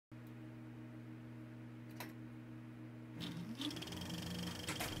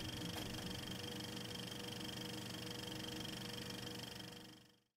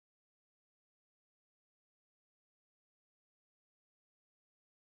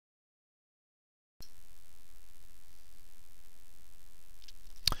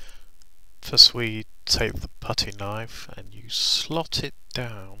First we take the putty knife and you slot it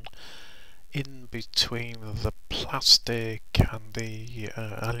down in between the plastic and the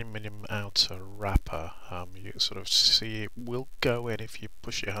aluminium outer wrapper. You sort of see it will go in if you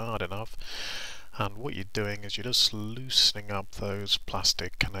push it hard enough, and what you're doing is you're just loosening up those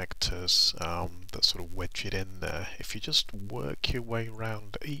plastic connectors that sort of wedge it in there. If you just work your way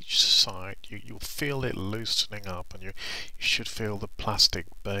around each side, you'll feel it loosening up, and you should feel the plastic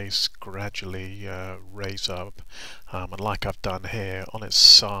base gradually raise up, and like I've done here, on its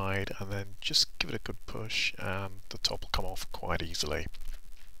side, and then just give it a good push and the top will come off quite easily.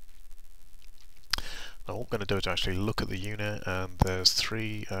 Now what I'm going to do is actually look at the unit, and there's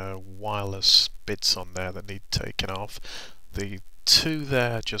three wireless bits on there that need taken off. The two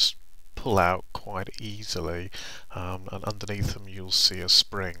there just pull out quite easily, and underneath them you'll see a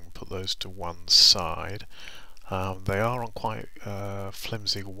spring. Put those to one side. They are on quite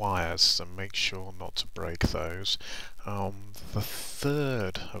flimsy wires, so make sure not to break those. The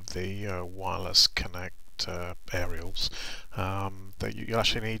third of the wireless connect aerials that you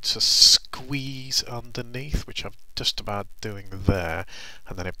actually need to squeeze underneath, which I'm just about doing there,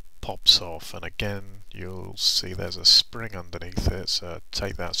 and then it pops off, and again you'll see there's a spring underneath it, so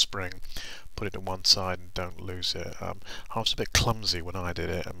take that spring, put it to one side and don't lose it. I was a bit clumsy when I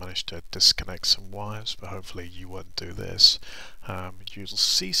did it and managed to disconnect some wires, but hopefully you won't do this. You'll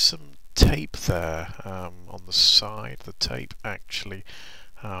see some tape there on the side. The tape actually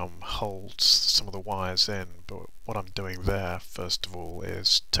holds some of the wires in, but what I'm doing there first of all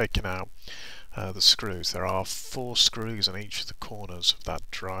is taking out the screws. There are 4 screws in each of the corners of that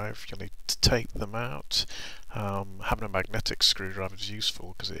drive. You'll need to take them out. Having a magnetic screwdriver is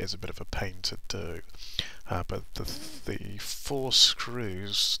useful because it is a bit of a pain to do, but the 4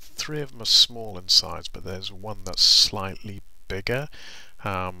 screws, 3 of them are small in size, but there's one that's slightly bigger.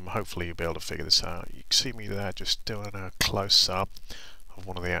 Hopefully you'll be able to figure this out. You can see me there just doing a close-up of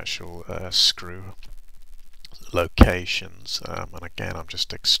one of the actual screw locations, and again I'm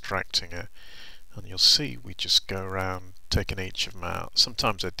just extracting it, and you'll see we just go around taking each of them out.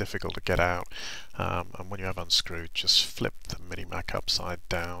 Sometimes they're difficult to get out, and when you have unscrewed, just flip the Mini-Mac upside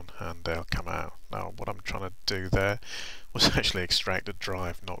down and they'll come out. Now what I'm trying to do there was actually extract a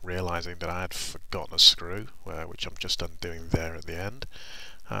drive, not realizing that I had forgotten a screw, which I'm just undoing there at the end.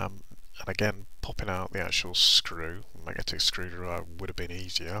 And again, popping out the actual screw, magnetic screwdriver would have been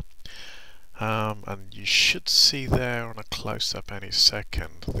easier. And you should see there on a close-up any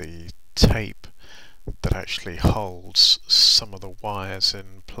second the tape that actually holds some of the wires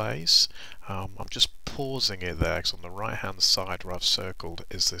in place. I'm just pausing it there because on the right hand side where I've circled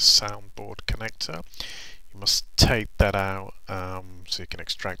is this soundboard connector. You must tape that out so you can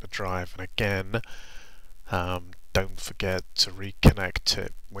extract the drive, and again don't forget to reconnect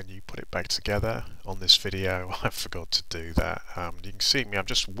it when you put it back together. On this video I forgot to do that. You can see me, I'm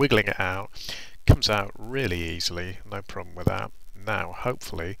just wiggling it out. Comes out really easily, no problem with that. Now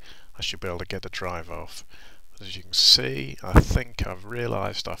hopefully I should be able to get the drive off. As you can see, I think I've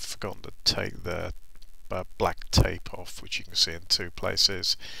realised I've forgotten to take the black tape off, which you can see in 2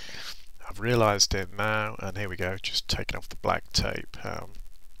 places. I've realised it now, and here we go, just taking off the black tape.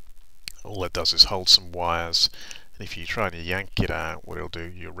 All it does is hold some wires, and if you try and yank it out, what it'll do,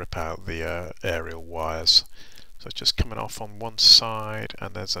 you'll rip out the aerial wires. So it's just coming off on one side,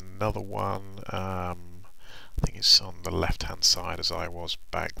 and there's another one, I think it's on the left hand side as I was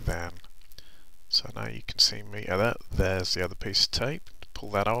back then. So now you can see me, there's the other piece of tape.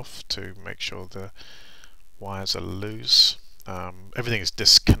 Pull that off to make sure the wires are loose. Everything is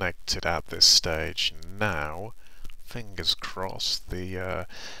disconnected at this stage. Now, fingers crossed, the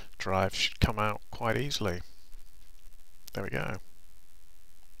drive should come out quite easily. There we go.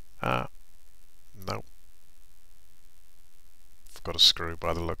 Nope. Got a screw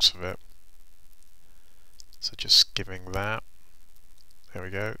by the looks of it. So just giving that. There we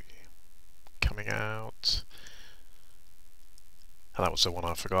go. Coming out. And that was the one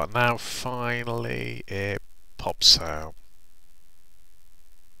I forgot. Now finally it pops out.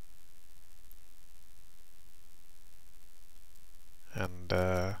 And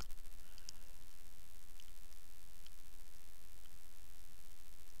there's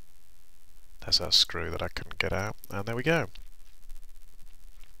that screw that I couldn't get out. And there we go.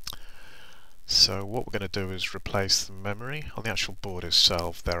 So what we're going to do is replace the memory. On the actual board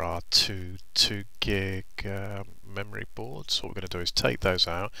itself there are 2 2 GB memory boards. So what we're going to do is take those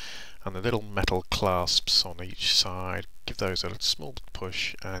out, and the little metal clasps on each side, give those a small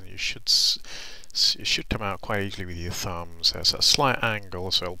push, and it should come out quite easily with your thumbs. There's a slight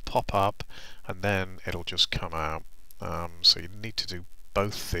angle, so it'll pop up and then it'll just come out. So you need to do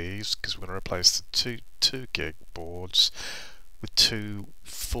both these because we're going to replace the two gig boards with two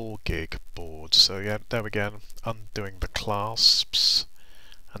 4 gig boards. So yeah, there we go, undoing the clasps,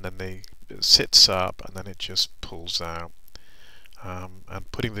 and then it sits up and then it just pulls out,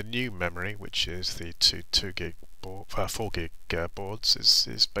 and putting the new memory, which is the 4 gig boards,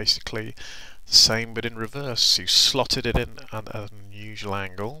 is basically the same but in reverse. You slotted it in at an unusual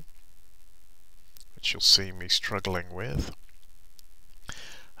angle, which you'll see me struggling with.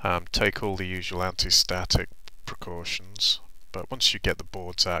 Take all the usual anti-static precautions, but once you get the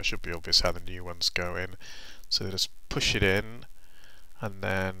boards out, it should be obvious how the new ones go in. So just push it in and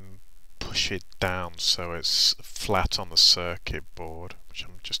then push it down so it's flat on the circuit board, which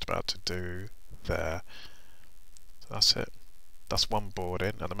I'm just about to do there. So that's it. That's one board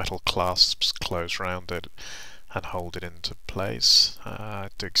in, and the metal clasps close round it and hold it into place.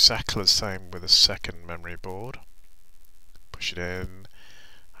 Do exactly the same with the second memory board. Push it in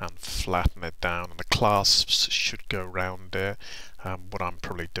and flatten it down, and the clasps should go round it. What I'm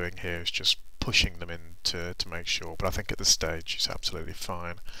probably doing here is just pushing them in to make sure, but I think at this stage it's absolutely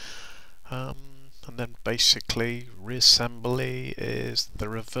fine. And then basically reassembly is the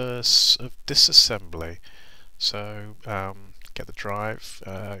reverse of disassembly. So get the drive,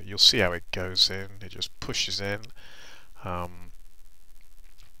 you'll see how it goes in, it just pushes in,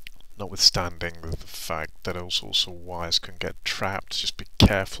 notwithstanding the fact that all sorts of wires can get trapped. Just be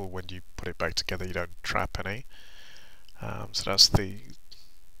careful when you put it back together you don't trap any. So that's the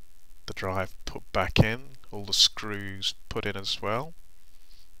drive put back in, all the screws put in as well.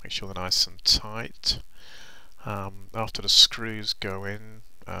 Make sure they're nice and tight. After the screws go in,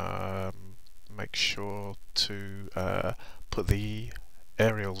 make sure to put the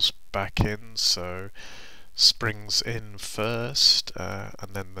aerials back in, so springs in first,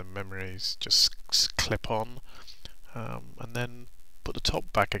 and then the memories just clip on, and then put the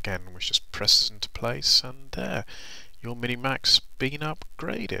top back again, which just presses into place, and there, your Mini Mac's been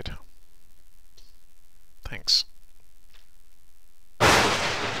upgraded. Thanks.